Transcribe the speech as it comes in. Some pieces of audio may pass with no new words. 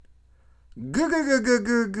Good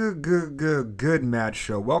match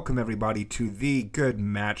show. Welcome everybody to the Good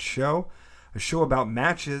Match Show, a show about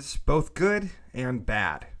matches, both good and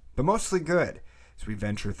bad, but mostly good, as we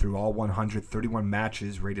venture through all 131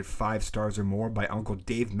 matches rated 5 stars or more by Uncle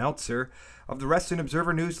Dave Meltzer of the Wrestling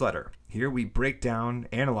Observer newsletter. Here we break down,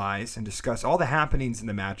 analyze, and discuss all the happenings in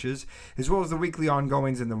the matches, as well as the weekly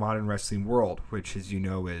ongoings in the modern wrestling world, which, as you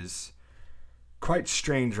know, is quite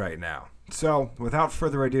strange right now. So, without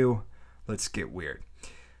further ado, let's get weird.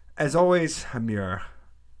 As always, I'm your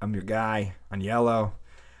guy on yellow.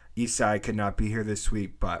 Isai could not be here this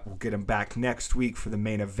week, but we'll get him back next week for the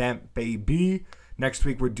main event, baby. Next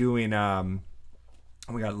week we're doing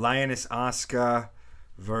we got Lioness Asuka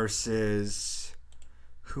versus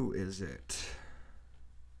who is it?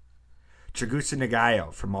 Chigusa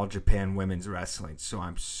Nagayo from All Japan Women's Wrestling. So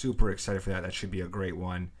I'm super excited for that. That should be a great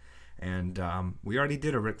one. And we already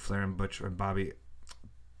did a Ric Flair and Butch and Bobby.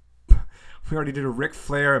 We already did a Ric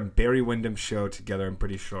Flair and Barry Windham show together, I'm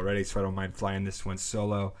pretty sure already, so I don't mind flying this one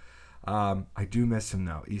solo. I do miss him,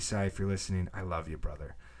 though. Isai, if you're listening, I love you,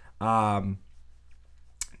 brother.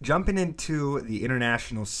 Jumping into the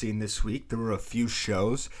international scene this week, there were a few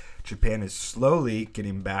shows. Japan is slowly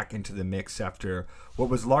getting back into the mix after what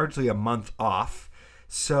was largely a month off.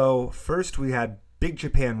 So first we had Big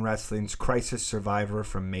Japan Wrestling's Crisis Survivor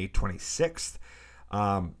from May 26th.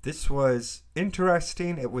 This was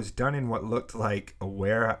interesting. It was done in what looked like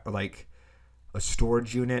a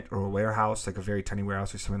storage unit or a warehouse, like a very tiny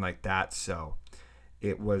warehouse or something like that. So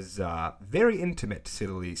it was very intimate, to say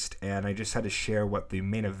the least. And I just had to share what the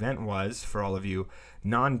main event was for all of you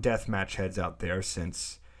non-deathmatch heads out there,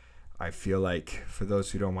 since I feel like for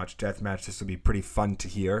those who don't watch deathmatch, this will be pretty fun to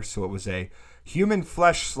hear. So it was a human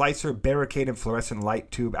flesh slicer, barricade, and fluorescent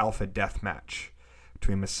light tube alpha deathmatch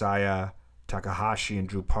between Masaya Takahashi and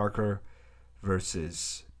Drew Parker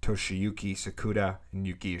versus Toshiyuki Sakuda and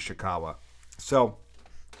Yuki Ishikawa. So,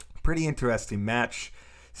 pretty interesting match.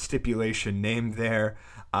 Stipulation named there.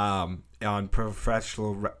 On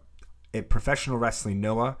Professional Wrestling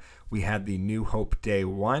Noah, we had the New Hope Day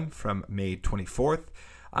 1 from May 24th.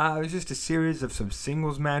 It was just a series of some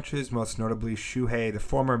singles matches, most notably the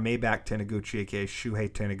former Maybach Taniguchi, aka Shuhei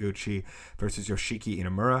Taniguchi, versus Yoshiki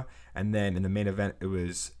Inamura. And then in the main event, it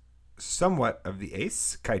was somewhat of the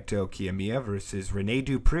ace, Kaito Kiyomiya versus Rene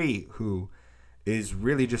Dupree, who is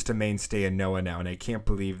really just a mainstay in Noah now, and I can't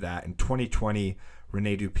believe that in 2020,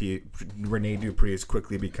 Rene Dupree is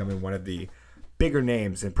quickly becoming one of the bigger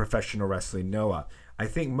names in professional wrestling Noah. I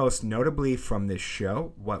think most notably from this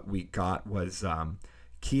show, what we got was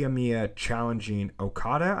Kiyomiya challenging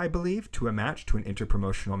Okada, I believe, to an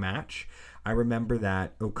interpromotional match. I remember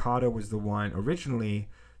that Okada was the one originally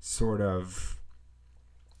sort of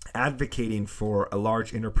advocating for a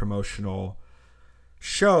large interpromotional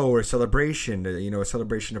show or celebration, a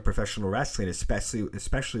celebration of professional wrestling,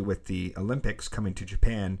 especially with the Olympics coming to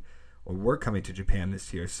Japan, or were coming to Japan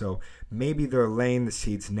this year. So maybe they're laying the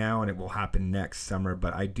seeds now and it will happen next summer,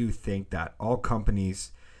 but I do think that all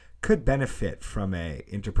companies could benefit from a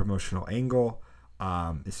interpromotional angle,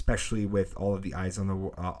 especially with all of the eyes on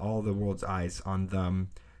all the world's eyes on them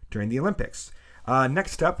during the Olympics.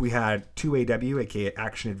 Next up, we had 2AW, aka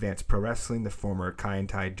Action Advanced Pro Wrestling, the former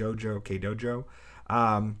Kaientai Dojo, K-Dojo.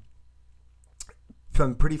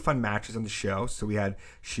 Some pretty fun matches on the show. So we had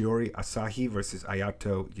Shiori Asahi versus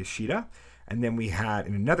Ayato Yoshida. And then we had,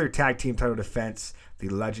 in another tag team title defense, the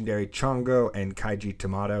legendary Chongo and Kaiji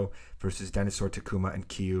Tomato versus Dinosaur Takuma and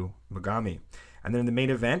Kyu Mogami. And then in the main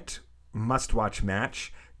event, must-watch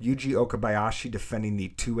match, Yuji Okabayashi defending the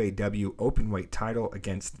 2AW Openweight title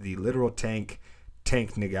against the literal Tank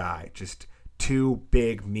Nagai. Just two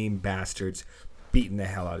big meme bastards beating the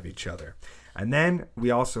hell out of each other. And then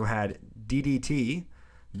we also had DDT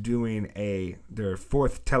doing their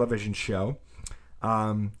fourth television show.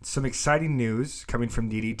 Some exciting news coming from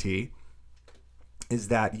DDT is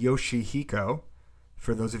that Yoshihiko,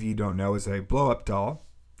 for those of you who don't know, is a blow-up doll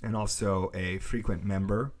and also a frequent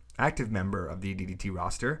active member of the DDT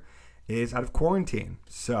roster, is out of quarantine.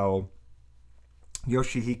 So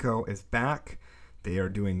Yoshihiko is back. They are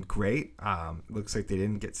doing great. Looks like they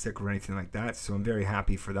didn't get sick or anything like that, so I'm very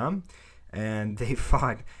happy for them. And they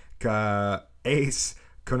fought Ace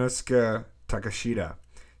Konosuke Takashita.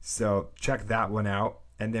 So check that one out.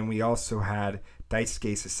 And then we also had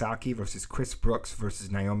Daisuke Sasaki versus Chris Brooks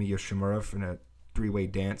versus Naomi Yoshimura in a three-way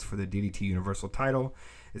dance for the DDT Universal title,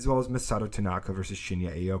 as well as Masato Tanaka versus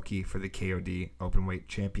Shinya Aoki for the KOD Openweight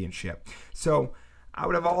Championship. So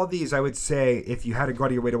out of all these, I would say if you had to go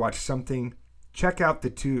out of your way to watch something, check out the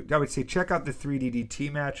three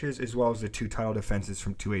DDT matches as well as the two title defenses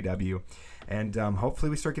from 2AW. And hopefully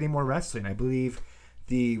we start getting more wrestling. I believe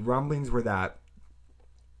the rumblings were that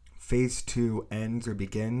Phase 2 ends or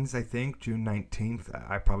begins, I think, June 19th.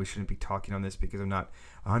 I probably shouldn't be talking on this because I'm not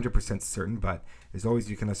 100% certain, but as always,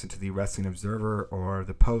 you can listen to the Wrestling Observer or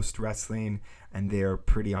the Post Wrestling, and they're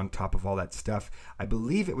pretty on top of all that stuff. I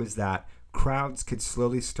believe it was that crowds could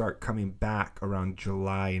slowly start coming back around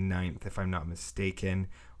July 9th, if I'm not mistaken,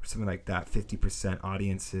 or something like that, 50%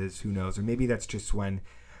 audiences, who knows, or maybe that's just when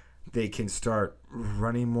they can start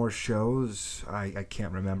running more shows. I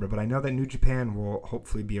can't remember, but I know that New Japan will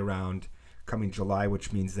hopefully be around coming July,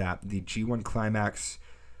 which means that the G1 Climax,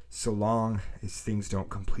 so long as things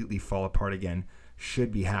don't completely fall apart again,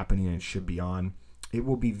 should be happening and should be on. It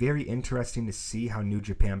will be very interesting to see how New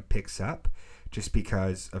Japan picks up, just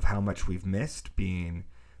because of how much we've missed, being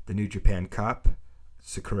the New Japan Cup,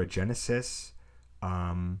 Sakura Genesis,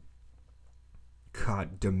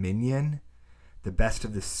 Dominion, the Best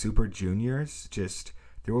of the Super Juniors. Just,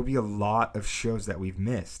 there will be a lot of shows that we've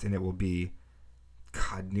missed, and it will be,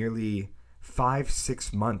 nearly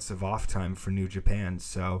 5-6 months of off time for New Japan.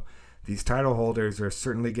 So these title holders are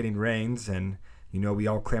certainly getting reigns, and we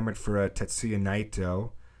all clamored for a Tetsuya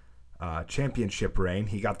Naito championship reign.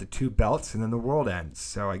 He got the 2 belts, and then the world ends.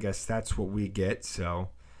 So I guess that's what we get. So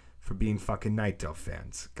for being fucking Naito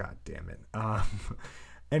fans, god damn it.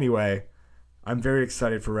 Anyway, I'm very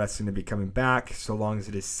excited for wrestling to be coming back, so long as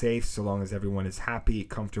it is safe, so long as everyone is happy,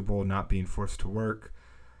 comfortable, not being forced to work.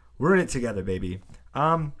 We're in it together, baby.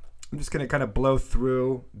 I'm just going to kind of blow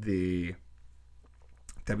through the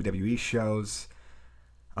WWE shows.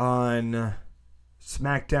 On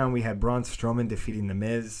SmackDown, we had Braun Strowman defeating The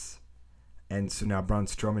Miz. And so now Braun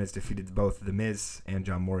Strowman has defeated both The Miz and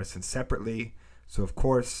John Morrison separately. So, of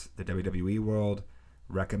course, the WWE world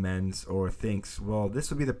recommends or thinks, well, this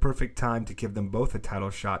would be the perfect time to give them both a title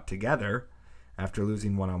shot together after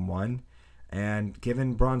losing one-on-one. And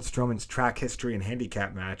given Braun Strowman's track history in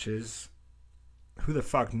handicap matches, who the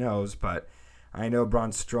fuck knows, but I know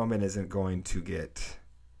Braun Strowman isn't going to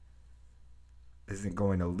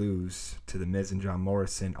lose to The Miz and John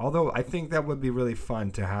Morrison. Although I think that would be really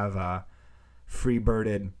fun to have a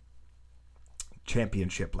free-birded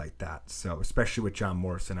championship like that. So especially with John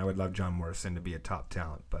Morrison, I would love John Morrison to be a top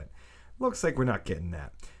talent, but looks like we're not getting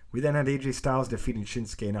that. We then had AJ Styles defeating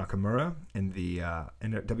Shinsuke Nakamura in the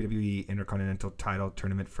WWE Intercontinental Title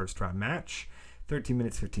Tournament first round match, 13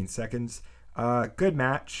 minutes 15 seconds. Good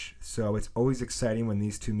match. So it's always exciting when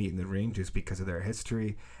these two meet in the ring, just because of their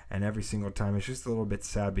history, and every single time it's just a little bit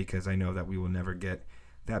sad because I know that we will never get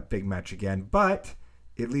that big match again, but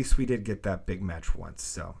at least we did get that big match once,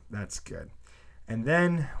 so that's good. And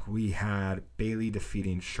then we had Bayley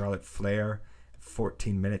defeating Charlotte Flair,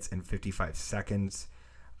 14 minutes and 55 seconds.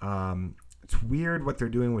 It's weird what they're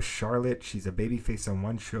doing with Charlotte. She's a babyface on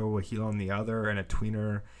one show, a heel on the other, and a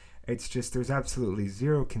tweener. It's just, there's absolutely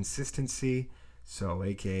zero consistency. So,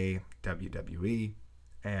 aka WWE.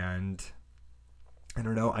 And I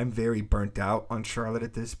don't know, I'm very burnt out on Charlotte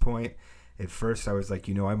at this point. At first, I was like,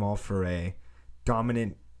 I'm all for a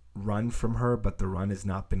dominant run from her, but the run has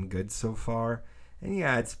not been good so far. And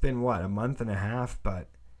yeah, it's been a month and a half, but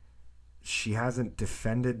she hasn't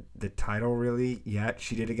defended the title really yet.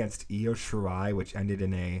 She did against Io Shirai, which ended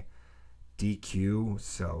in a DQ,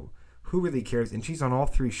 so who really cares? And she's on all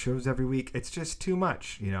 3 shows every week. It's just too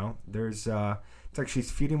much, There's it's like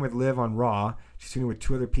she's feuding with Liv on Raw, she's feuding with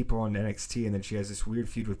 2 other people on NXT, and then she has this weird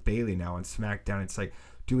feud with Bayley now on SmackDown. It's like,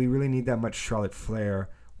 do we really need that much Charlotte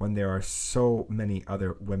Flair when there are so many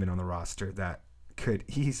other women on the roster that could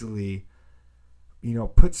easily,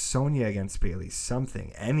 put Sonya against Bayley,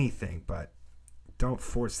 something, anything, but don't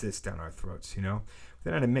force this down our throats, Then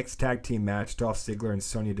had a mixed tag team match, Dolph Ziggler and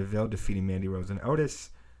Sonya Deville defeating Mandy Rose and Otis.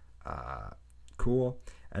 Cool.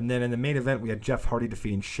 And then in the main event, we had Jeff Hardy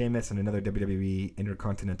defeating Sheamus in another WWE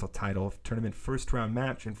Intercontinental Title Tournament first round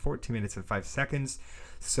match in 14 minutes and 5 seconds.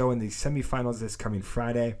 So in the semifinals this coming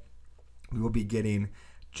Friday, we will be getting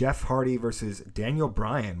Jeff Hardy versus Daniel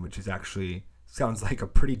Bryan, which is actually sounds like a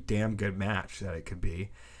pretty damn good match that it could be.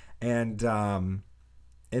 And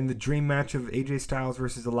in the dream match of AJ Styles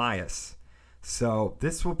versus Elias. So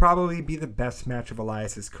this will probably be the best match of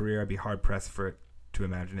Elias's career. I'd be hard pressed to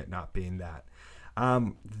imagine it not being that.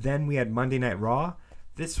 Then we had Monday Night Raw.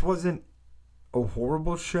 This wasn't a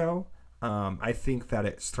horrible show. I think that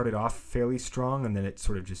it started off fairly strong and then it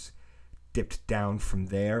sort of just dipped down from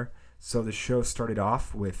there. So the show started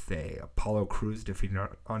off with Apollo Crews defeating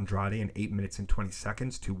Andrade in 8 minutes and 20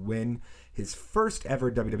 seconds to win his first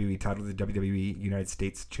ever WWE title, the WWE United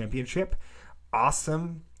States Championship.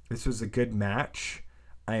 Awesome. This was a good match.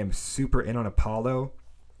 I am super in on Apollo.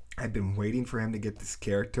 I've been waiting for him to get this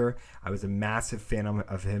character. I was a massive fan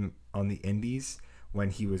of him on the Indies when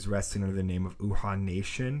he was wrestling under the name of Uhaa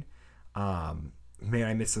Nation. Man,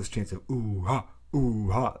 I miss those chants of Uhaa,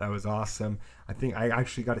 Uhaa. That was awesome. I think I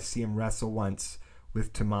actually got to see him wrestle once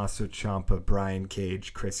with Tommaso Ciampa, Brian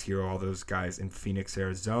Cage, Chris Hero, all those guys in Phoenix,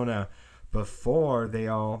 Arizona, before they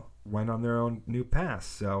all went on their own new paths.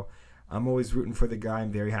 So I'm always rooting for the guy.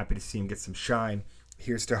 I'm very happy to see him get some shine.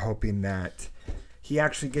 Here's to hoping that he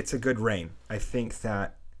actually gets a good reign. I think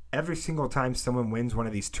that every single time someone wins one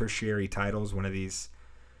of these tertiary titles, one of these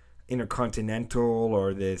Intercontinental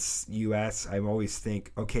or this US, I always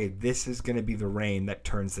think, okay, this is going to be the reign that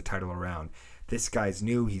turns the title around. This guy's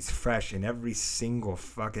new, he's fresh, and every single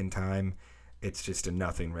fucking time, it's just a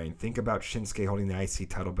nothing reign. Think about Shinsuke holding the IC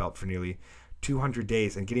title belt for nearly 200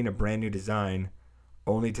 days and getting a brand new design,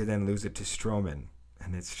 only to then lose it to Strowman.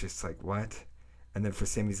 And it's just like, what? And then for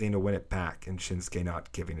Sami Zayn to win it back and Shinsuke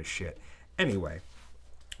not giving a shit. Anyway,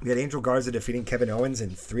 we had Angel Garza defeating Kevin Owens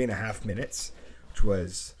in 3.5 minutes, which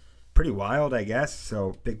was pretty wild, I guess.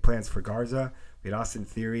 So big plans for Garza. We had Austin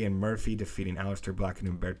Theory and Murphy defeating Aleister Black and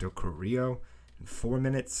Humberto Carrillo in 4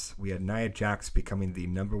 minutes. We had Nia Jax becoming the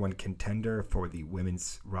number one contender for the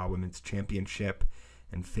Raw Women's Championship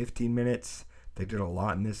in 15 minutes. They did a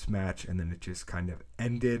lot in this match, and then it just kind of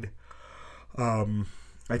ended.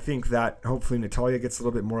 I think that hopefully Natalya gets a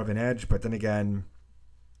little bit more of an edge, but then again,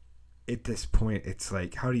 at this point, it's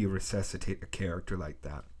like, how do you resuscitate a character like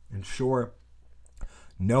that? And sure,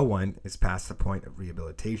 no one is past the point of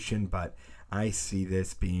rehabilitation, but I see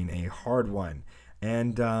this being a hard one.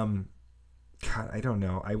 And, God, I don't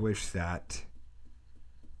know. I wish that...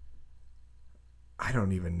 I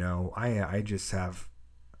don't even know. I just have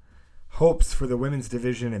hopes for the women's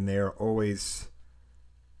division, and they are always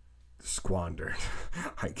squandered,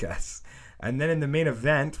 I guess. And then in the main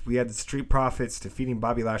event, we had the Street Profits defeating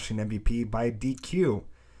Bobby Lashley and MVP by DQ.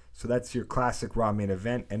 So that's your classic Raw main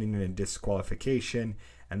event, ending in a disqualification.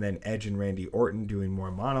 And then Edge and Randy Orton doing more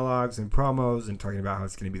monologues and promos and talking about how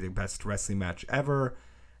it's going to be the best wrestling match ever.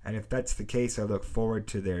 And if that's the case, I look forward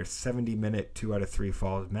to their 70-minute 2 out of 3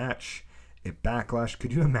 falls match at Backlash.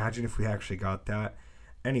 Could you imagine if we actually got that?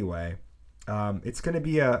 Anyway, that's going to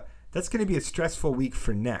be a stressful week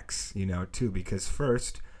for Nex, too, because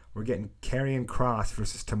first we're getting Karrion Kross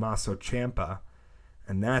versus Tommaso Ciampa,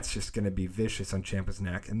 and that's just going to be vicious on Ciampa's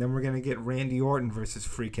neck. And then we're going to get Randy Orton versus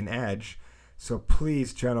freaking Edge. So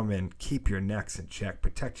please, gentlemen, keep your necks in check.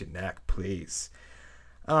 Protect your neck, please.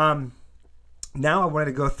 Now I wanted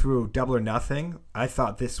to go through Double or Nothing. I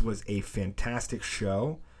thought this was a fantastic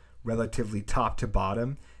show, relatively top to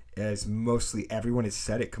bottom, as mostly everyone has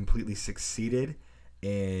said it completely succeeded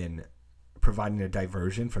in providing a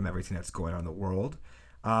diversion from everything that's going on in the world.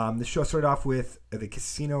 The show started off with the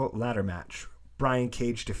Casino Ladder match. Brian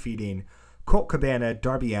Cage defeating Colt Cabana,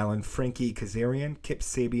 Darby Allin, Frankie Kazarian, Kip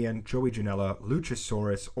Sabian, Joey Janela,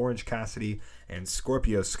 Luchasaurus, Orange Cassidy, and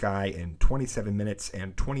Scorpio Sky in 27 minutes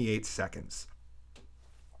and 28 seconds.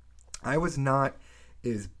 I was not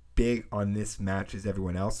as big on this match as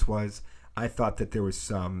everyone else was. I thought that there was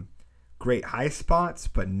some great high spots,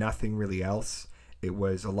 but nothing really else. It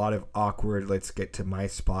was a lot of awkward, let's get to my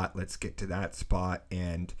spot, let's get to that spot,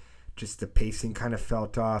 and just the pacing kind of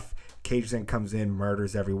felt off. Cage then comes in,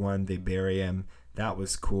 murders everyone, they bury him. That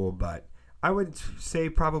was cool, but I would say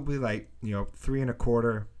probably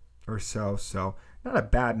 3.25 or so. So not a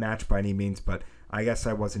bad match by any means, but I guess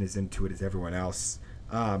I wasn't as into it as everyone else.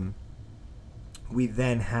 We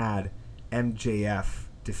then had MJF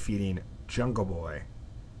defeating Jungle Boy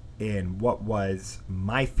in what was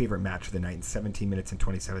my favorite match of the night in 17 minutes and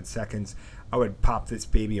 27 seconds. I would pop this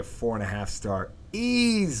baby a 4.5 star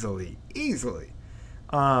easily.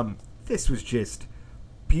 This was just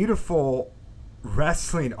beautiful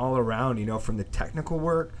wrestling all around, from the technical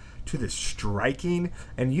work to the striking.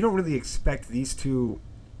 And you don't really expect these two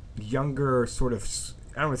younger, sort of,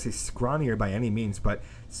 I don't want to say scrawnier by any means, but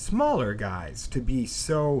smaller guys to be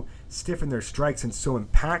so stiff in their strikes and so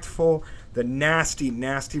impactful. The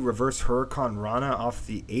nasty reverse Hurricane Rana off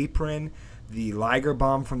the apron, the Liger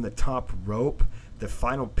Bomb from the top rope, the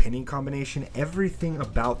final pinning combination. Everything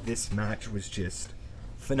about this match was just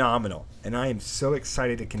phenomenal. And I am so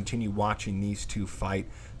excited to continue watching these two fight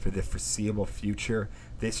for the foreseeable future.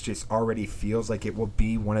 This just already feels like it will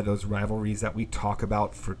be one of those rivalries that we talk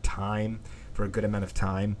about for a good amount of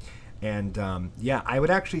time. And I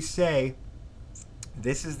would actually say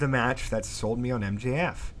this is the match that sold me on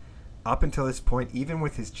MJF. Up until this point, even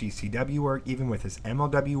with his GCW work, even with his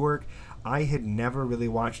MLW work, I had never really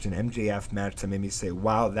watched an MJF match that made me say,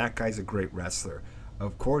 wow, that guy's a great wrestler.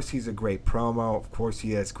 Of course, he's a great promo. Of course,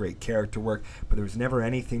 he has great character work. But there was never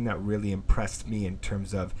anything that really impressed me in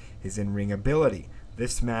terms of his in-ring ability.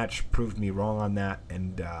 This match proved me wrong on that.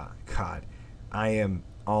 And, God, I am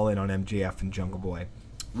all in on MJF and Jungle Boy.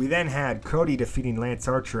 We then had Cody defeating Lance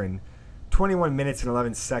Archer in 21 minutes and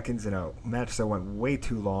 11 seconds in a match that went way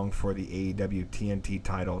too long for the AEW TNT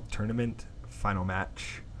title tournament final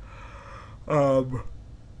match.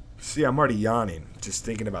 See, I'm already yawning just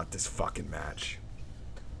thinking about this fucking match.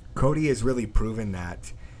 Cody has really proven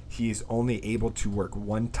that he is only able to work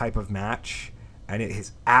one type of match, and it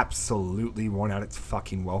has absolutely worn out its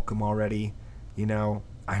fucking welcome already. You know,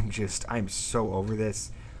 I'm so over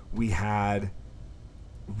this. We had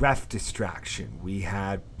ref distraction. We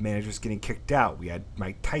had managers getting kicked out. We had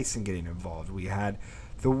Mike Tyson getting involved. We had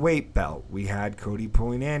the weight belt. We had Cody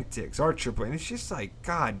pulling antics, Archer pulling. It's just like,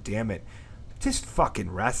 God damn it. Just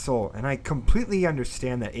fucking wrestle. And I completely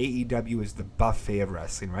understand that AEW is the buffet of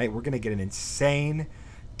wrestling, right? We're going to get an insane,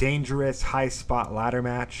 dangerous, high spot ladder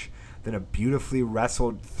match. Then a beautifully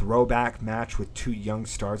wrestled throwback match with two young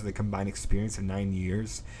stars with a combined experience of 9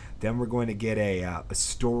 years. Then we're going to get a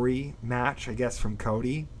story match, I guess, from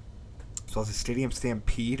Cody. As well as a Stadium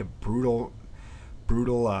Stampede, a brutal,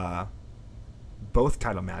 both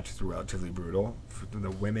title matches were relatively brutal, for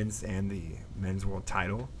the women's and the men's world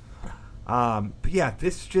title. But yeah,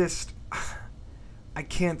 this just, I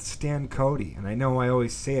can't stand Cody. And I know I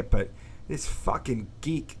always say it, but this fucking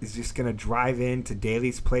geek is just going to drive into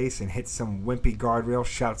Daly's place and hit some wimpy guardrail.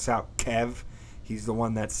 Shouts out Kev. He's the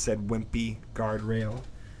one that said wimpy guardrail.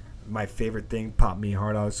 My favorite thing, popped me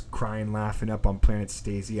hard. I was crying, laughing up on Planet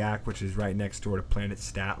Stasiak, which is right next door to Planet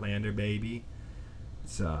Statlander, baby.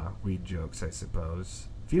 It's weed jokes, I suppose.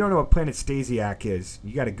 If you don't know what Planet Stasiak is,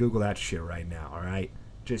 you got to Google that shit right now, all right?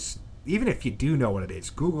 Just, even if you do know what it is,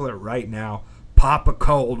 Google it right now, pop a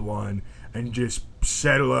cold one, and just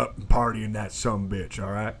settle up and party in that sumbitch,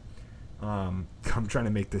 all right? I'm trying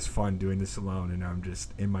to make this fun doing this alone, and I'm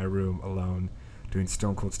just in my room alone doing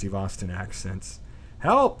Stone Cold Steve Austin accents.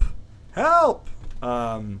 Help! Help!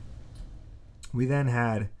 We then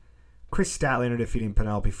had Chris Statlander defeating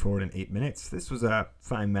Penelope Ford in 8 minutes. This was a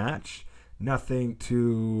fine match. Nothing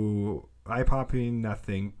too eye-popping,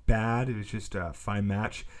 nothing bad. It was just a fine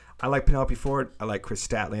match. I like Penelope Ford. I like Chris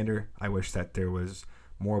Statlander. I wish that there was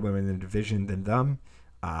more women in the division than them.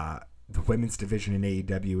 The women's division in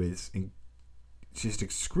AEW is just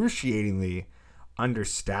excruciatingly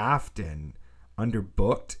understaffed and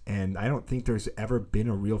underbooked, and I don't think there's ever been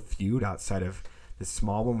a real feud outside of the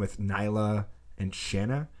small one with Nyla and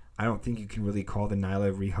Shanna. I don't think you can really call the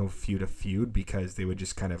Nyla Riho feud a feud because they would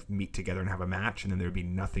just kind of meet together and have a match, and then there would be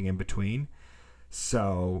nothing in between.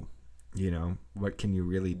 So, you know, what can you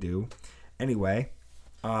really do? Anyway,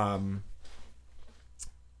 yeah,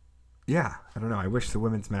 I don't know. I wish the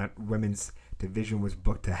women's division was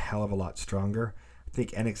booked a hell of a lot stronger. I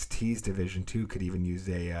think NXT's division too could even use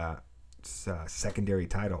a secondary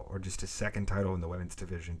title or just a second title in the women's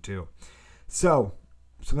division too. So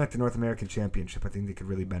something like the North American Championship, I think they could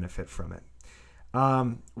really benefit from it.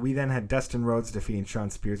 We then had Dustin Rhodes defeating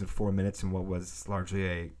Shawn Spears in 4 minutes in what was largely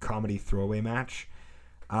a comedy throwaway match.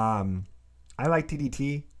 I like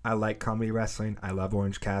DDT. I like comedy wrestling. I love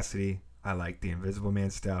Orange Cassidy. I like the Invisible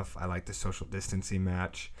Man stuff. I like the social distancing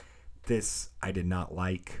match. This I did not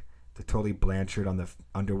like. The Tully Blanchard on the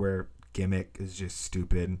underwear gimmick is just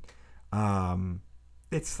stupid.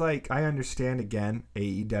 It's like, I understand, again,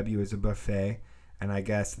 AEW is a buffet, and I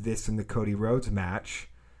guess this and the Cody Rhodes match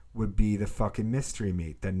would be the fucking mystery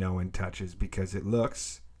meat that no one touches because it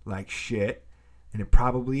looks like shit, and it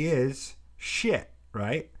probably is shit,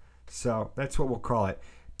 right? So that's what we'll call it.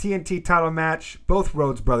 TNT title match, both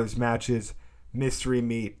Rhodes Brothers matches, mystery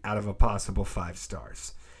meat out of a possible 5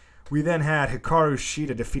 stars. We then had Hikaru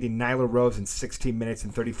Shida defeating Nyla Rose in 16 minutes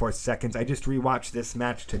and 34 seconds. I just rewatched this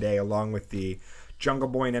match today along with the Jungle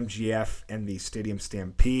Boy and MGF and the Stadium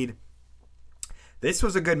Stampede. This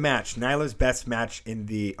was a good match. Nyla's best match in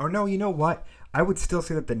the... Or no, you know what? I would still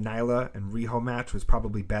say that the Nyla and Riho match was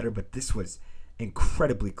probably better, but this was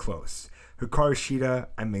incredibly close. Hikaru Shida,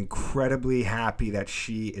 I'm incredibly happy that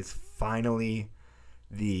she is finally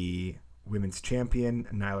the women's champion.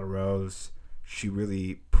 Nyla Rose, she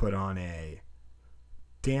really put on a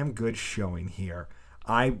damn good showing here.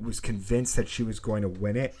 I was convinced that she was going to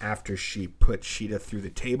win it after she put Shida through the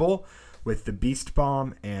table with the Beast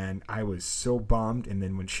Bomb, and I was so bummed. And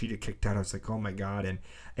then when Shida kicked out, I was like, oh my God. And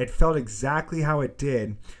it felt exactly how it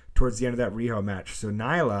did towards the end of that Riho match. So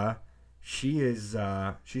Nyla, she's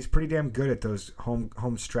pretty damn good at those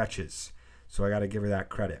home stretches. So I got to give her that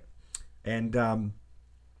credit. And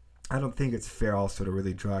I don't think it's fair also to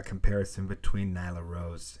really draw a comparison between Nyla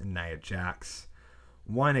Rose and Nia Jax.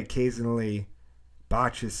 One occasionally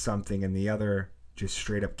botches something and the other just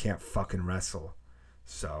straight up can't fucking wrestle.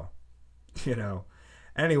 So, you know.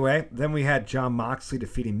 Anyway, then we had Jon Moxley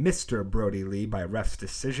defeating Mr. Brody Lee by ref's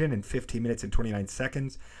decision in 15 minutes and 29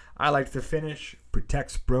 seconds. I liked the finish.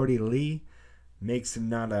 Protects Brody Lee. Makes him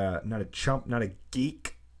not a chump, not a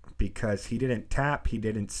geek, because he didn't tap, he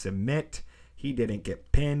didn't submit, he didn't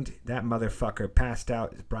get pinned. That motherfucker passed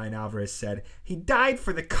out, as Brian Alvarez said. He died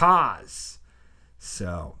for the cause.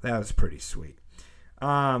 So that was pretty sweet.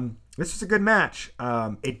 This was a good match.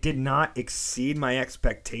 It did not exceed my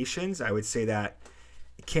expectations. I would say that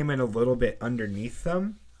it came in a little bit underneath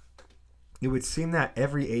them. It would seem that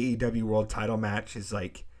every AEW World Title match is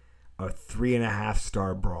like a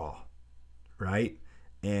 3.5-star brawl, right?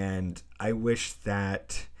 And I wish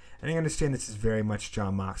that, and I understand this is very much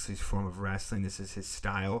Jon Moxley's form of wrestling. This is his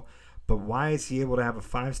style. But why is he able to have a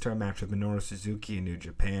 5-star match with Minoru Suzuki in New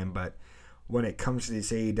Japan? But when it comes to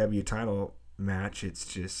this AEW title match, it's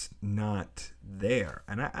just not there.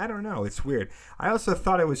 And I don't know. It's weird. I also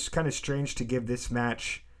thought it was kind of strange to give this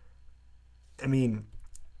match, I mean,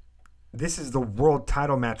 this is the world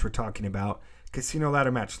title match we're talking about. Casino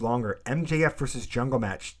ladder match longer. MJF versus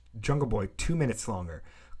Jungle Boy 2 minutes longer.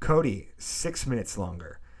 Cody 6 minutes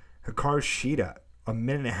longer. Hikaru Shida 1.5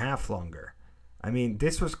 minutes longer. I mean,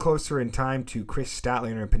 this was closer in time to Chris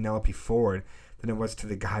Statlander and Penelope Ford than it was to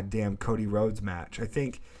the goddamn Cody Rhodes match. I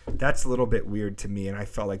think that's a little bit weird to me, and I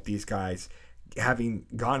felt like these guys, having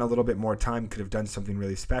gotten a little bit more time, could have done something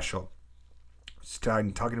really special.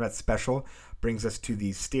 Talking about special brings us to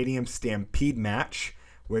the Stadium Stampede match,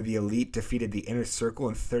 where the Elite defeated the Inner Circle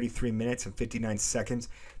in 33 minutes and 59 seconds.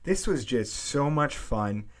 This was just so much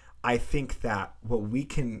fun. I think that what we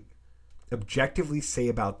can objectively say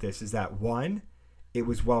about this is that, 1, it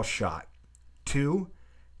was well shot. 2,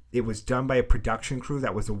 it was done by a production crew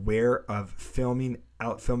that was aware of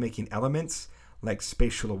filmmaking elements like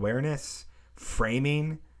spatial awareness,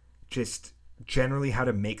 framing, just generally how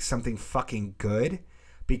to make something fucking good.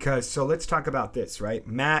 Because, so let's talk about this, right?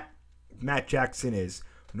 Matt Jackson is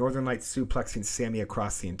Northern Lights suplexing Sammy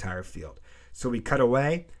across the entire field. So we cut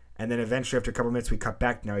away, and then eventually after a couple minutes we cut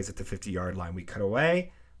back. Now he's at the 50-yard line. We cut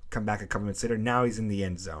away, come back a couple minutes later. Now he's in the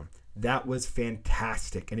end zone. That was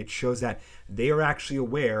fantastic, and it shows that they are actually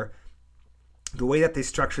aware. The way that they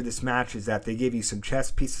structure this match is that they give you some chess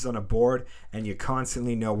pieces on a board, and you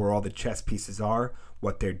constantly know where all the chess pieces are,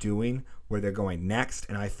 what they're doing, where they're going next.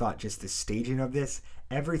 And I thought just the staging of this,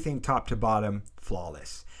 everything top to bottom,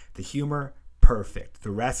 flawless. The humor, perfect.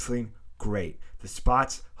 The wrestling, great. The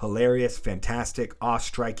spots, hilarious, fantastic,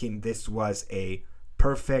 awe-striking. This was a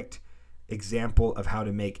perfect example of how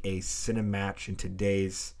to make a cinema match in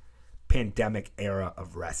today's pandemic era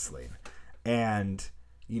of wrestling. And,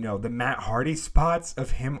 you know, the Matt Hardy spots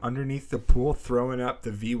of him underneath the pool throwing up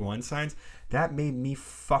the V1 signs, that made me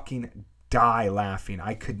fucking die laughing.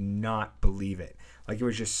 I could not believe it. Like, it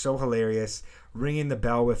was just so hilarious. Ringing the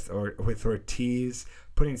bell with Ortiz,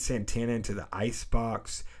 putting Santana into the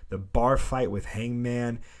icebox, the bar fight with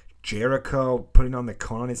Hangman, Jericho putting on the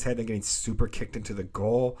cone on his head and getting super kicked into the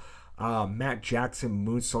goal. Matt Jackson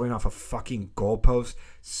moonsaulting off a fucking goalpost.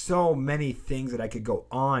 So many things that I could go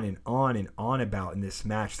on and on and on about in this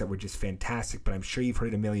match that were just fantastic, but I'm sure you've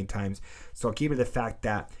heard it a million times. So I'll keep it to the fact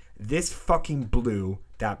that this fucking blew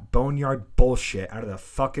that boneyard bullshit out of the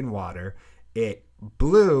fucking water. It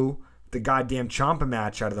blew the goddamn Ciampa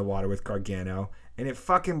match out of the water with Gargano, and it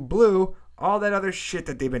fucking blew all that other shit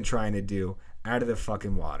that they've been trying to do out of the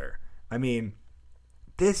fucking water. I mean,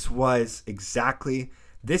 this was exactly...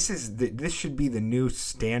 This should be the new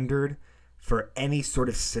standard for any sort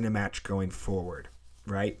of cinematch going forward,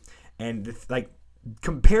 right? And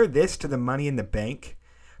compare this to the Money in the Bank,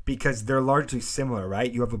 because they're largely similar,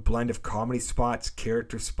 right? You have a blend of comedy spots,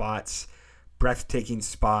 character spots, breathtaking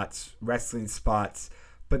spots, wrestling spots.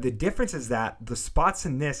 But the difference is that the spots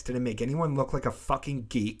in this didn't make anyone look like a fucking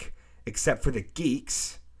geek, except for the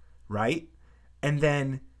geeks, right? And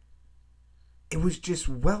then it was just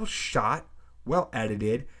well shot, well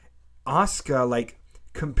edited. Asuka,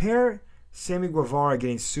 compare Sammy Guevara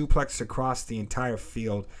getting suplexed across the entire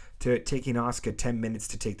field to taking Asuka 10 minutes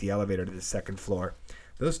to take the elevator to the second floor.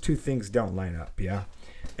 Those two things don't line up, yeah?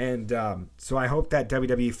 And so I hope that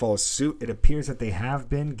WWE follows suit. It appears that they have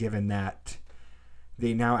been, given that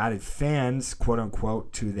they now added fans, quote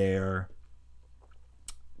unquote, to their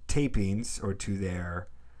tapings or to their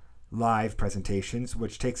live presentations,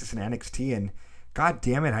 which takes us in NXT. And God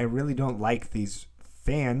damn it, I really don't like these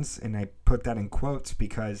fans, and I put that in quotes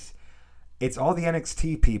because it's all the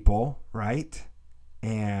NXT people, right?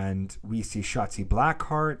 and we see Shotzi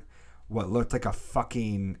Blackheart, what looked like a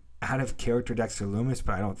fucking out of character Dexter Lumis,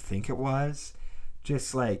 but I don't think it was.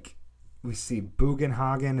 Just like we see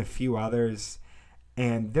Bugenhagen, a few others,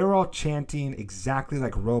 and they're all chanting exactly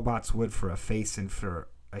like robots would for a face and for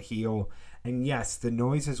a heel. And yes, the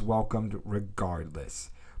noise is welcomed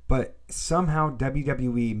regardless. But somehow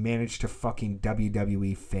WWE managed to fucking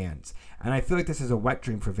WWE fans. And I feel like this is a wet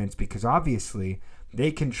dream for Vince because obviously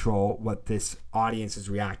they control what this audience is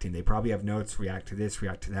reacting. They probably have notes, react to this,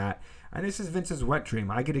 react to that. And this is Vince's wet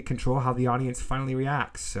dream. I get to control how the audience finally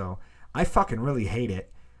reacts. So I fucking really hate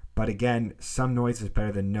it. But again, some noise is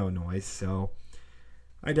better than no noise. So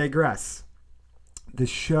I digress. The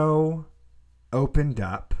show opened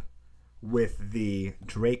up with the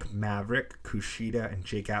Drake Maverick, Kushida, and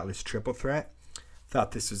Jake Atlas triple threat.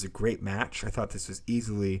 Thought this was a great match. I thought this was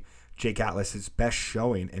easily Jake Atlas's best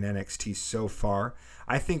showing in NXT so far.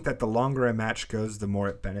 I think that the longer a match goes, the more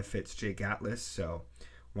it benefits Jake Atlas. So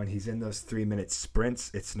when he's in those 3-minute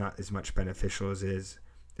sprints, it's not as much beneficial as it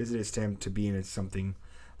is to him to be in something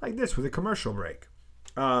like this with a commercial break.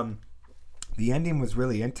 The ending was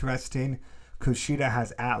really interesting. Kushida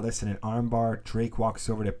has Atlas in an armbar. Drake walks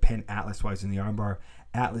over to pin Atlas while he's in the armbar.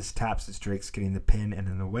 Atlas taps as Drake's getting the pin and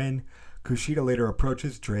then the win. Kushida later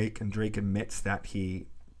approaches Drake, and Drake admits that he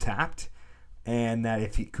tapped and that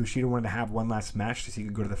if Kushida wanted to have one last match so he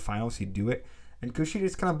could go to the finals, he'd do it. And Kushida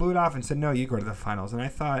just kind of blew it off and said, no, you go to the finals. And I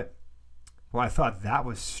thought that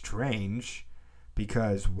was strange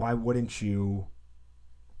because why wouldn't you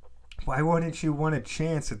want a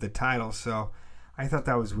chance at the title? So I thought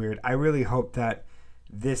that was weird. I really hope that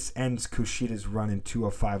this ends Kushida's run in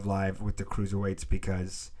 205 Live with the Cruiserweights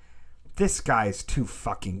because this guy is too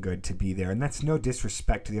fucking good to be there. And that's no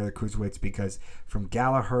disrespect to the other Cruiserweights because from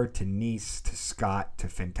Gallagher to Nice to Scott to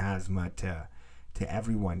Phantasma to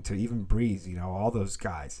everyone, to even Breeze, all those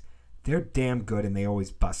guys, they're damn good and they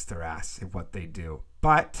always bust their ass at what they do.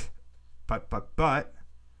 But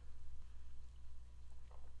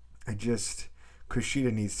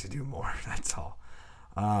Kushida needs to do more. That's all.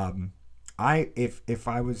 If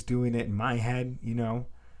I was doing it in my head,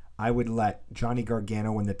 I would let Johnny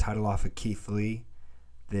Gargano win the title off of Keith Lee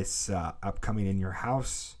this upcoming In Your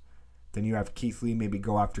House. Then you have Keith Lee maybe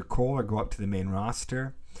go after Cole or go up to the main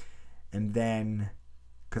roster. And then,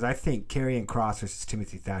 because I think Karrion Kross versus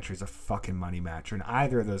Timothy Thatcher is a fucking money match. And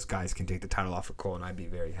either of those guys can take the title off of Cole and I'd be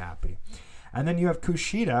very happy. And then you have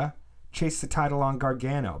Kushida chase the title on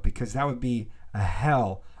Gargano because that would be a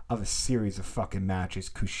hell of a series of fucking matches.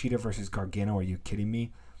 Kushida versus Gargano, are you kidding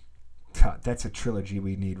me? That's a trilogy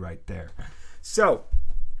we need right there. So,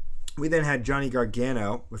 we then had Johnny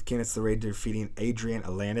Gargano with Candice LeRae defeating Adrian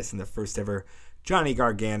Atlantis in the first ever Johnny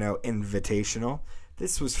Gargano Invitational.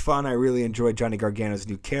 This was fun. I really enjoyed Johnny Gargano's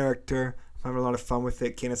new character. I'm having a lot of fun with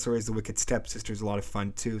it. Candice LeRae's the Wicked Stepsister is a lot of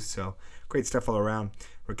fun too, so great stuff all around.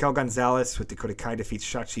 Raquel Gonzalez with Dakota Kai defeats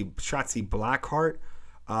Shotzi Blackheart.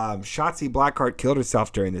 Shotzi Blackheart killed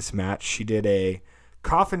herself during this match. She did a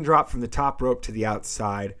coffin drop from the top rope to the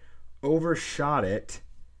outside, overshot it,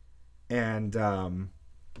 and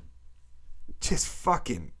just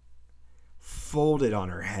fucking folded on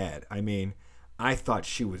her head. I mean, I thought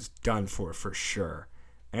she was done for sure.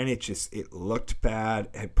 And it looked bad.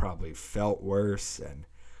 It probably felt worse. And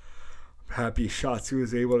I'm happy Shotzi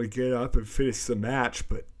was able to get up and finish the match.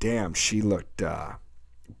 But damn, she looked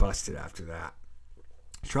busted after that.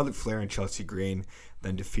 Charlotte Flair and Chelsea Green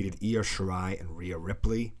then defeated Io Shirai and Rhea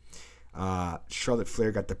Ripley. Charlotte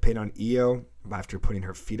Flair got the pin on Io after putting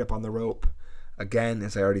her feet up on the rope. Again,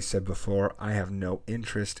 as I already said before, I have no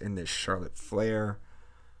interest in this Charlotte Flair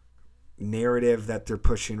narrative that they're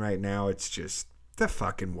pushing right now. It's just the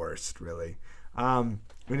fucking worst, really. In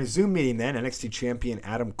a Zoom meeting then, NXT champion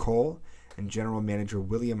Adam Cole and general manager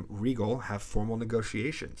William Regal have formal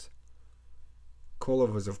negotiations. Cole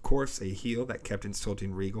was, of course, a heel that kept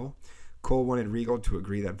insulting Regal. Cole wanted Regal to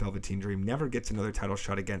agree that Velveteen Dream never gets another title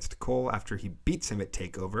shot against Cole after he beats him at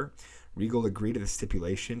TakeOver. Regal agreed to the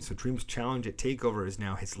stipulation, so Dream's challenge at TakeOver is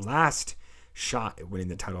now his last shot at winning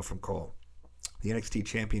the title from Cole. The NXT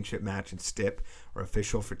Championship match and Stip are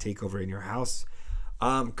official for TakeOver In Your House.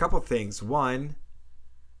 Couple things. One,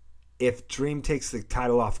 if Dream takes the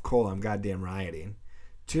title off Cole, I'm goddamn rioting.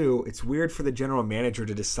 Two, it's weird for the general manager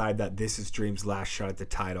to decide that this is Dream's last shot at the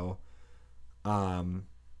title.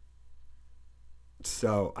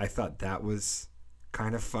 So I thought that was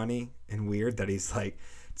kind of funny and weird that he's like,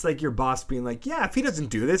 it's like your boss being like, yeah, if he doesn't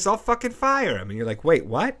do this, I'll fucking fire him. And you're like, wait,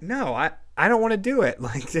 what? No, I don't want to do it.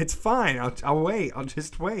 Like, it's fine. I'll wait. I'll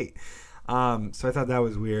just wait. So I thought that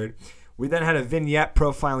was weird. We then had a vignette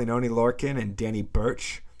profiling Oni Lorcan and Danny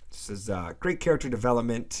Burch This is great character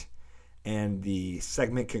development, and the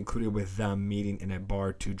segment concluded with them meeting in a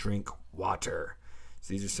bar to drink water.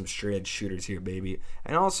 So these are some straight-edge shooters here, baby.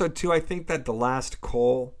 And also, too, I think that the last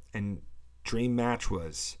Cole and Dream match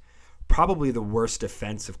was probably the worst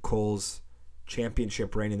defense of Cole's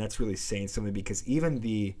championship reign, and that's really saying something because even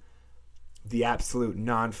the absolute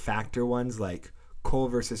non-factor ones like Cole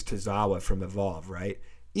versus Tozawa from Evolve, right?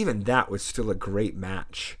 Even that was still a great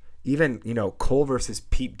match. Even, Cole versus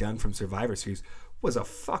Pete Dunne from Survivor Series was a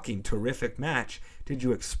fucking terrific match. Did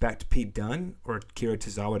you expect Pete Dunne or Kira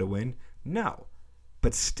Tozawa to win? No.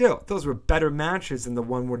 But still, those were better matches than the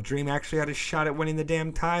one where Dream actually had a shot at winning the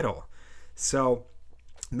damn title. So,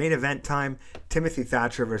 main event time, Timothy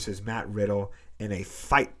Thatcher versus Matt Riddle in a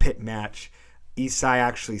fight pit match. Isai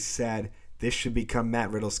actually said this should become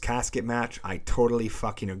Matt Riddle's casket match. I totally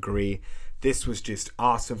fucking agree. This was just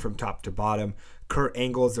awesome from top to bottom. Kurt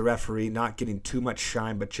Angle is the referee, not getting too much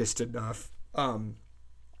shine, but just enough. The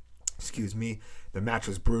match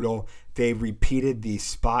was brutal. They repeated the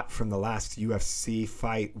spot from the last UFC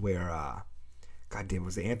fight where,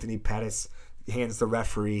 was it Anthony Pettis hands the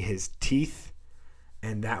referee his teeth,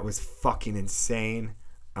 and that was fucking insane.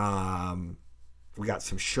 We got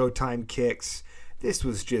some Showtime kicks. This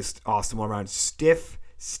was just awesome all around. Stiff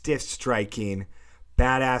striking,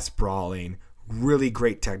 badass brawling, really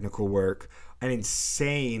great technical work, an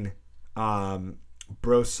insane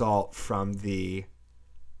brosolt from the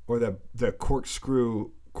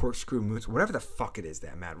corkscrew moves, whatever the fuck it is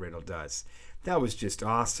that Matt Riddle does. That was just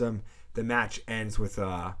awesome. The match ends with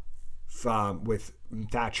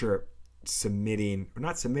Thatcher submitting, or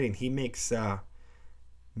not submitting. He makes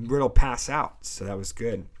Riddle pass out, so that was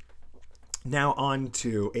good. Now on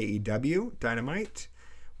to AEW Dynamite.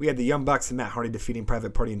 We had the Young Bucks and Matt Hardy defeating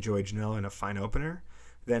Private Party and Joey Janela in a fine opener.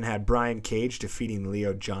 Then had Brian Cage defeating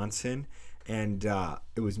Leo Johnson, and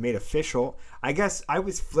it was made official. I guess I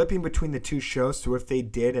was flipping between the two shows, so if they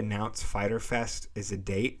did announce Fyter Fest as a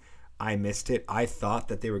date, I missed it. I thought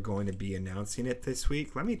that they were going to be announcing it this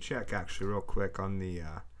week. Let me check actually real quick on the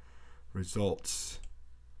results.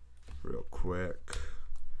 Real quick.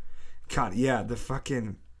 God, yeah,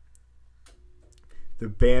 the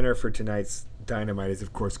banner for tonight's Dynamite is,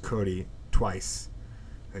 of course, Cody twice.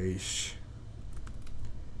 Eesh.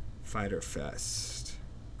 Fyter Fest.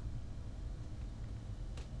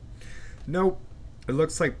 Nope. It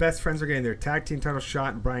looks like Best Friends are getting their tag team title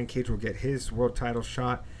shot, and Brian Cage will get his world title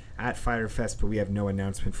shot at Fyter Fest, but we have no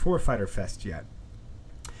announcement for Fyter Fest yet.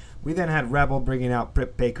 We then had Rebel bringing out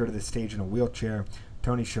Britt Baker to the stage in a wheelchair.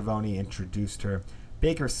 Tony Schiavone introduced her.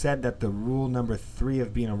 Baker said that the rule number 3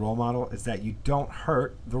 of being a role model is that you don't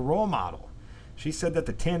hurt the role model. She said that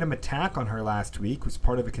the tandem attack on her last week was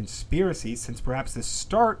part of a conspiracy since perhaps the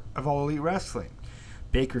start of All Elite Wrestling.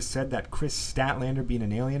 Baker said that Chris Statlander being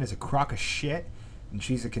an alien is a crock of shit, and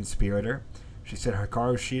she's a conspirator. She said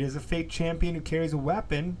Hikaru Shida is a fake champion who carries a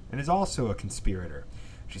weapon and is also a conspirator.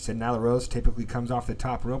 She said Nyla Rose typically comes off the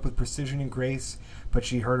top rope with precision and grace, but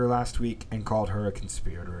she hurt her last week and called her a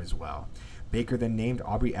conspirator as well. Baker then named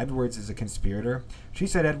Aubrey Edwards as a conspirator. She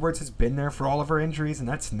said Edwards has been there for all of her injuries, and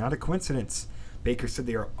that's not a coincidence. Baker said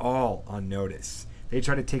they are all on notice. They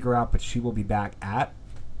tried to take her out, but she will be back at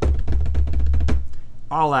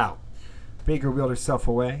All Out. Baker wheeled herself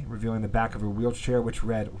away, revealing the back of her wheelchair, which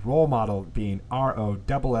read role model being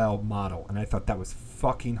ROLL model. And I thought that was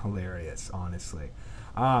fucking hilarious, honestly.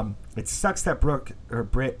 It sucks that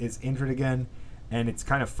Britt is injured again. And it's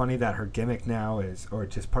kind of funny that her gimmick now is, or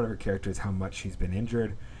just part of her character is how much she's been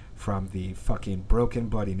injured. From the fucking broken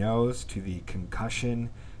bloody nose to the concussion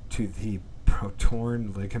to the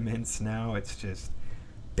torn ligaments now. It's just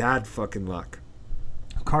bad fucking luck.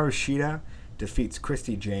 Hikaru Shida defeats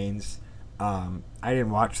Christy James. I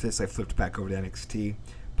didn't watch this. I flipped back over to NXT.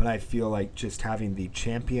 But I feel like just having the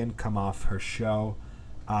champion come off her show,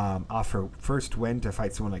 off her first win to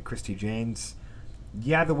fight someone like Christy James.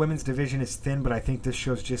 Yeah, the women's division is thin, but I think this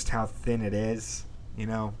shows just how thin it is,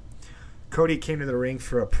 Cody came to the ring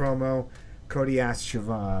for a promo. Cody asked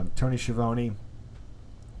Tony Schiavone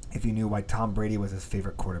if he knew why Tom Brady was his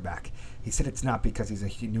favorite quarterback. He said it's not because he's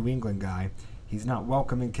a New England guy. He's not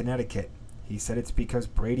welcome in Connecticut. He said it's because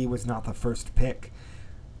Brady was not the first pick.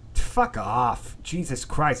 Fuck off. Jesus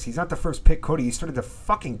Christ. He's not the first pick, Cody. He started the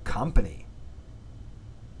fucking company.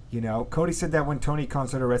 Cody said that when Tony Khan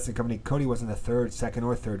started a wrestling company, Cody wasn't the second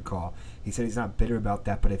or third call. He said he's not bitter about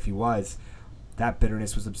that, but if he was, that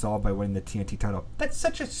bitterness was absolved by winning the TNT title. That's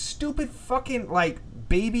such a stupid fucking,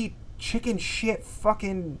 baby chicken shit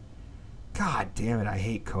fucking... God damn it, I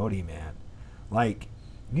hate Cody, man.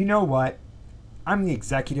 You know what? I'm the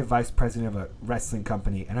executive vice president of a wrestling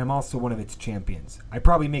company, and I'm also one of its champions. I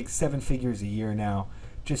probably make 7 figures a year now,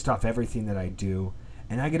 just off everything that I do,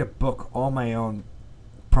 and I get to book all my own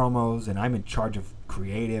promos, and I'm in charge of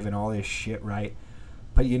creative and all this shit, right?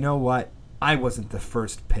 But you know what? I wasn't the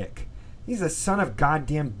first pick. He's the son of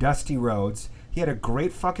goddamn Dusty Rhodes. He had a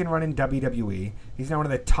great fucking run in WWE. He's now one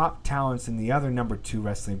of the top talents in the other number 2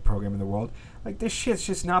 wrestling program in the world. Like, this shit's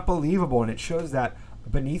just not believable, and it shows that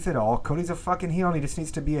beneath it all, Cody's a fucking heel, and he just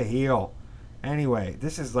needs to be a heel. Anyway,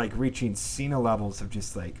 this is like reaching Cena levels of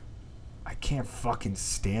just like, I can't fucking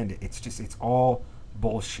stand it. It's all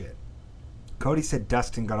bullshit. Cody said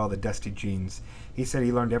Dustin got all the Dusty genes. He said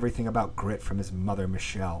he learned everything about grit from his mother,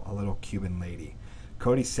 Michelle, a little Cuban lady.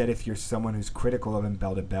 Cody said if you're someone who's critical of him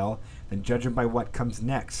bell to bell, then judge him by what comes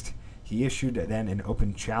next. He issued then an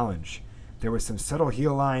open challenge. There were some subtle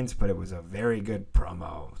heel lines, but it was a very good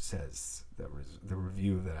promo, says the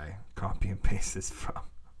review that I copy and paste this from.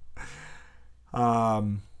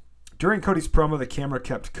 During Cody's promo, the camera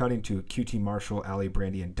kept cutting to QT Marshall, Ali,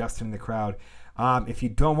 Brandy, and Dustin in the crowd. If you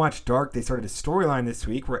don't watch Dark, they started a storyline this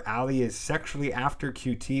week where Ali is sexually after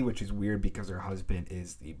QT, which is weird because her husband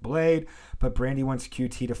is the Blade, but Brandy wants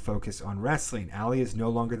QT to focus on wrestling. Ali is no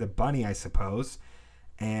longer the bunny, I suppose,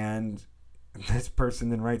 and this person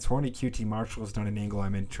then writes, horny QT Marshall is not an angle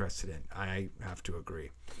I'm interested in. I have to agree.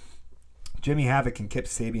 Jimmy Havoc and Kip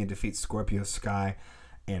Sabian defeat Scorpio Sky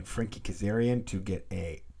and Frankie Kazarian to get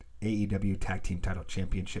a AEW Tag Team Title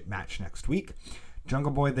Championship match next week.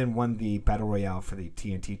 Jungle Boy then won the Battle Royale for the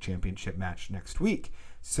TNT Championship match next week.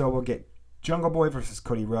 So we'll get Jungle Boy versus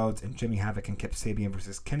Cody Rhodes and Jimmy Havoc and Kip Sabian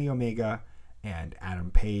versus Kenny Omega and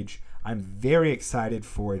Adam Page. I'm very excited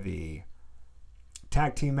for the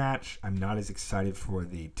tag team match. I'm not as excited for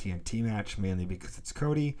the TNT match, mainly because it's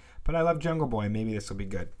Cody, but I love Jungle Boy. Maybe this will be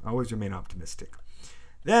good. I always remain optimistic.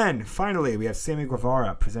 Then, finally, we have Sammy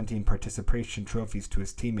Guevara presenting participation trophies to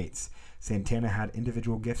his teammates. Santana had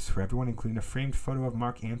individual gifts for everyone, including a framed photo of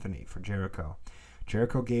Mark Anthony for Jericho.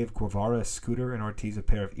 Jericho gave Guevara a scooter and Ortiz a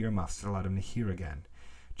pair of earmuffs that allowed him to hear again.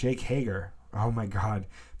 Jake Hager, oh my god,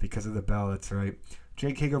 because of the bell, that's right.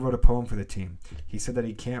 Jake Hager wrote a poem for the team. He said that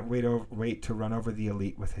he can't wait to run over the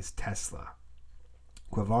Elite with his Tesla.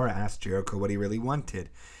 Guevara asked Jericho what he really wanted.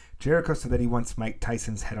 Jericho said that he wants Mike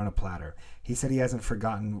Tyson's head on a platter. He said he hasn't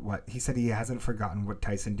forgotten what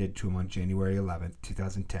Tyson did to him on January 11th,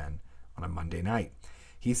 2010, on a Monday night.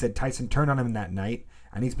 He said Tyson turned on him that night,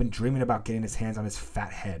 and he's been dreaming about getting his hands on his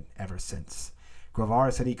fat head ever since.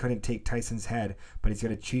 Guevara said he couldn't take Tyson's head, but he's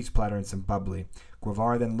got a cheese platter and some bubbly.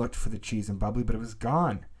 Guevara then looked for the cheese and bubbly, but it was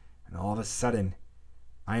gone. And all of a sudden,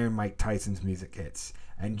 Iron Mike Tyson's music hits.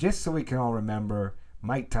 And just so we can all remember,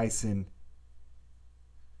 Mike Tyson,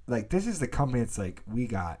 like, this is the company that's like,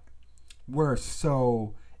 we're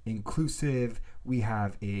so inclusive. We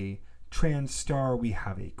have a trans star. We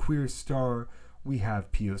have a queer star. We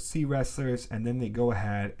have POC wrestlers. And then they go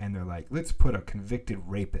ahead and they're like, let's put a convicted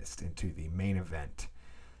rapist into the main event.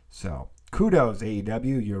 So, kudos,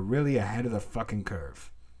 AEW. You're really ahead of the fucking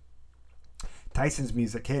curve. Tyson's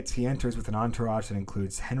music hits. He enters with an entourage that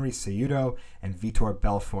includes Henry Cejudo and Vitor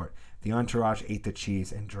Belfort. The entourage ate the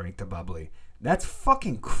cheese and drank the bubbly. That's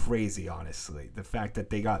fucking crazy, honestly. The fact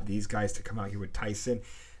that they got these guys to come out here with Tyson.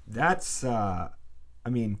 That's, I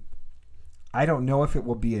don't know if it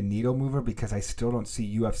will be a needle mover because I still don't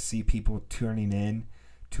see UFC people turning in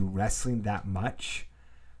to wrestling that much.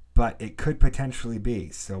 But it could potentially be,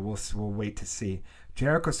 so we'll wait to see.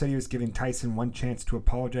 Jericho said he was giving Tyson one chance to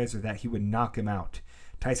apologize or that he would knock him out.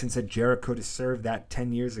 Tyson said Jericho deserved that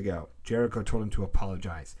 10 years ago. Jericho told him to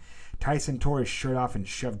apologize. Tyson tore his shirt off and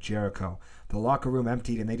shoved Jericho. The locker room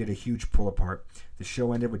emptied and they did a huge pull apart. The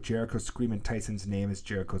show ended with Jericho screaming Tyson's name as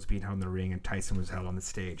Jericho's being held in the ring and Tyson was held on the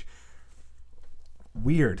stage.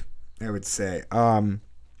 Weird, I would say. I'm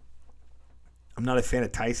not a fan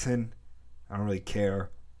of Tyson. I don't really care.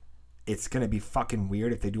 It's going to be fucking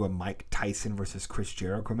weird if they do a Mike Tyson versus Chris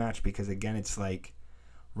Jericho match because, again, it's like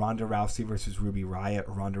Ronda Rousey versus Ruby Riott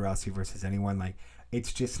or Ronda Rousey versus anyone. Like,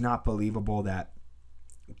 it's just not believable that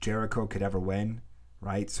Jericho could ever win,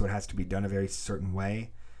 right? So it has to be done a very certain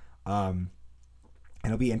way.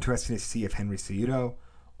 It'll be interesting to see if Henry Cejudo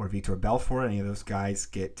or Vitor Belfort, any of those guys,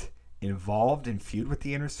 get involved and feud with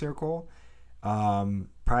the Inner Circle. Proud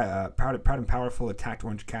and Powerful attacked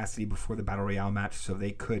Orange Cassidy before the Battle Royale match, so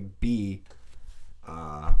they could be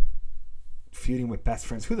feuding with Best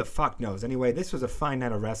Friends. Who the fuck knows? Anyway, this was a fine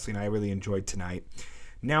night of wrestling I really enjoyed tonight.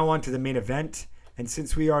 Now on to the main event, and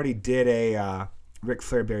since we already did a Ric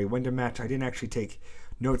Flair Barry Windham match, I didn't actually take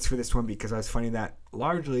notes for this one because I was finding that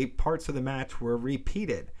largely parts of the match were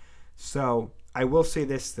repeated. So I will say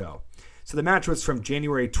this though. So the match was from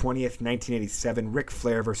January 20th, 1987, Ric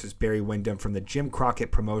Flair versus Barry Windham from the Jim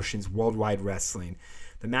Crockett Promotions Worldwide Wrestling.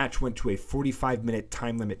 The match went to a 45-minute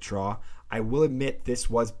time limit draw. I will admit this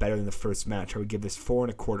was better than the first match. I would give this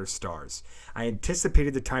 4.25 stars. I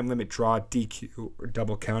anticipated the time limit draw, DQ, or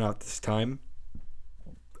double count out this time.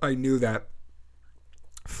 I knew that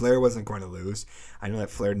Flair wasn't going to lose. I know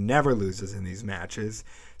that Flair never loses in these matches.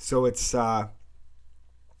 So it's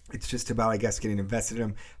just about, I guess, getting invested in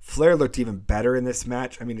him. Flair looked even better in this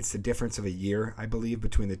match. I mean, it's the difference of a year, I believe,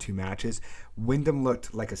 between the two matches. Wyndham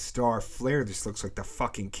looked like a star. Flair just looks like the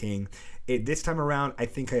fucking king. This time around, I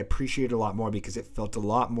think I appreciate it a lot more because it felt a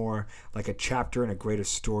lot more like a chapter in a greater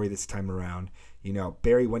story this time around. You know,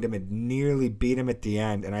 Barry Windham had nearly beat him at the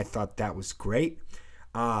end, and I thought that was great.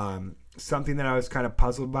 Something that I was kind of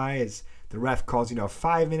puzzled by is the ref calls,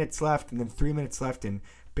 5 minutes left and then 3 minutes left, and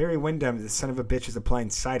Barry Windham, the son of a bitch, is applying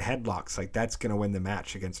side headlocks. Like, that's going to win the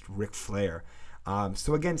match against Ric Flair.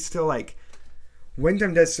 So, again, still, like,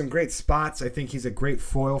 Windham does some great spots. I think he's a great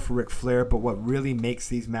foil for Ric Flair, but what really makes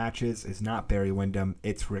these matches is not Barry Windham,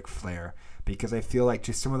 it's Ric Flair. Because I feel like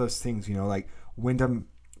just some of those things, like Windham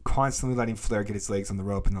constantly letting Flair get his legs on the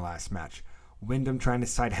rope in the last match. Windham trying to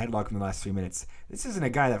side headlock in the last 3 minutes. This isn't a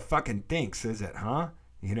guy that fucking thinks, is it, huh?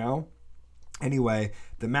 Anyway,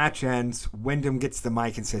 the match ends. Windham gets the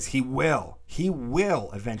mic and says he will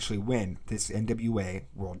eventually win this NWA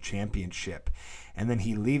World Championship. And then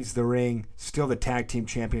he leaves the ring, still the tag team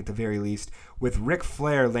champion at the very least, with Ric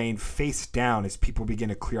Flair laying face down as people begin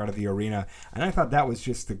to clear out of the arena. And I thought that was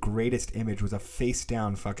just the greatest image, was a face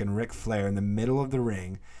down fucking Ric Flair in the middle of the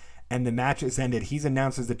ring. And the match is ended. He's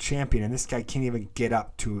announced as the champion, and this guy can't even get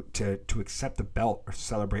up to accept the belt or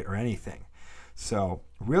celebrate or anything. So,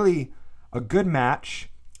 really a good match.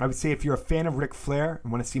 I would say if you're a fan of Ric Flair and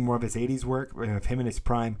want to see more of his 80s work, of him in his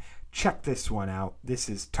prime, check this one out. This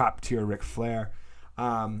is top tier Ric Flair.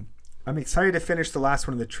 I'm excited to finish the last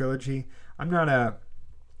one of the trilogy. I'm not a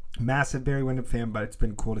massive Barry Windham fan, but it's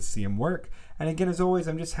been cool to see him work. And again, as always,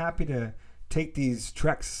 I'm just happy to take these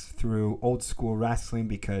treks through old school wrestling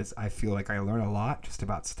because I feel like I learn a lot just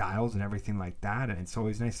about styles and everything like that. And it's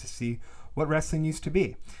always nice to see what wrestling used to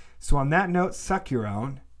be. So on that note, suck your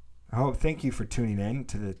own. Thank you for tuning in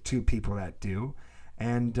to the two people that do.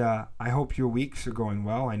 And I hope your weeks are going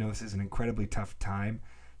well. I know this is an incredibly tough time.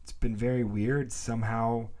 It's been very weird.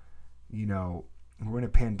 Somehow, we're in a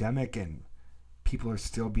pandemic and people are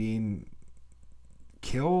still being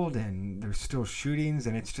killed and there's still shootings,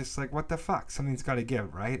 and it's just like, what the fuck? Something's got to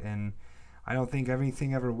give, right? And I don't think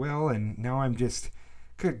everything ever will. And now I'm just,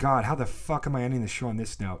 good God, how the fuck am I ending the show on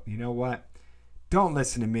this note? You know what? Don't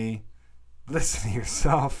listen to me. Listen to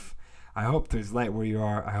yourself. I hope there's light where you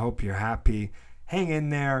are. I hope you're happy. Hang in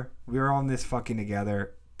there. We're all in this fucking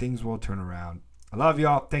together. Things will turn around. I love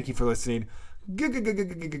y'all. Thank you for listening. Good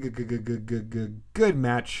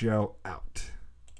match show out.